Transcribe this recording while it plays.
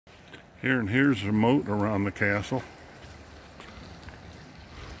Here's a moat around the castle.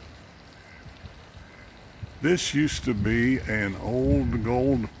 This used to be an old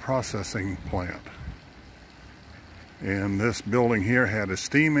gold processing plant. And this building here had a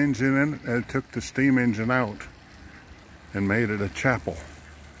steam engine in it, and it took the steam engine out and made it a chapel.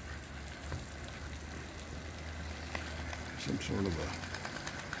 Some sort of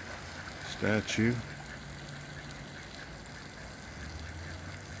a statue.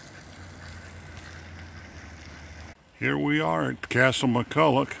 Here we are at Castle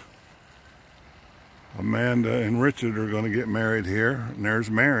McCullouch. Amanda and Richard are going to get married here. And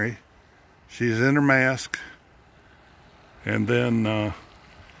there's Mary. She's in her mask. And then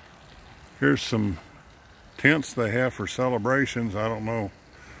here's some tents they have for celebrations. I don't know.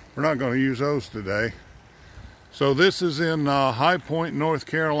 We're not going to use those today. So this is in High Point, North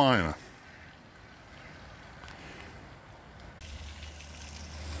Carolina.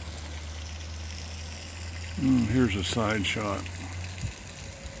 Here's a side shot.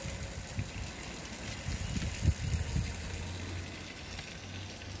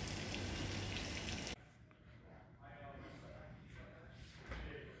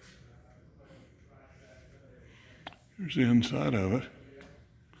 Here's the inside of it.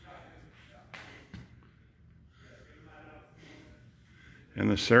 And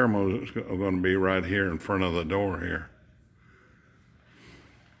the ceremony is going to be right here in front of the door here,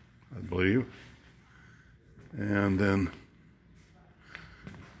 I believe. And then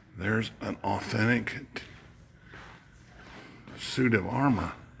there's an authentic suit of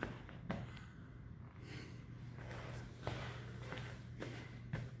armor.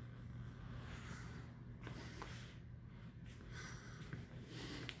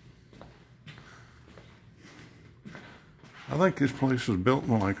 I think this place was built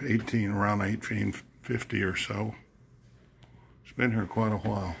in like around 1850 or so. It's been here quite a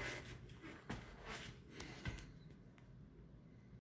while.